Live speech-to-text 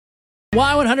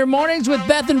Y100 Mornings with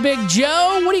Beth and Big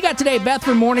Joe. What do you got today, Beth,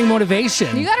 for morning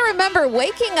motivation? You got to remember,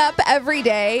 waking up every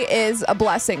day is a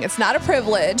blessing. It's not a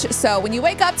privilege. So when you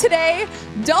wake up today,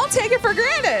 don't take it for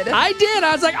granted. I did.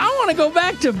 I was like, I want to go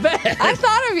back to bed. I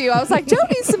thought of you. I was like, Joe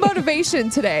needs some motivation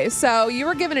today. So you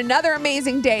were given another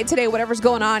amazing day today, whatever's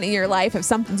going on in your life. If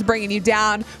something's bringing you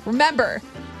down, remember,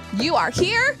 you are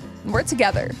here and we're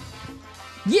together.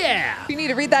 Yeah. If you need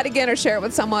to read that again or share it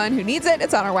with someone who needs it,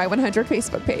 it's on our Y100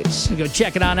 Facebook page. Go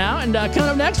check it on out. And coming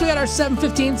up next, we got our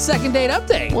 7:15 second date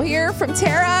update. We'll hear from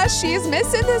Tara. She's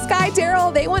missing this guy,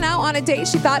 Daryl. They went out on a date.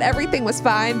 She thought everything was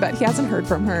fine, but he hasn't heard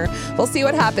from her. We'll see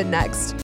what happened next.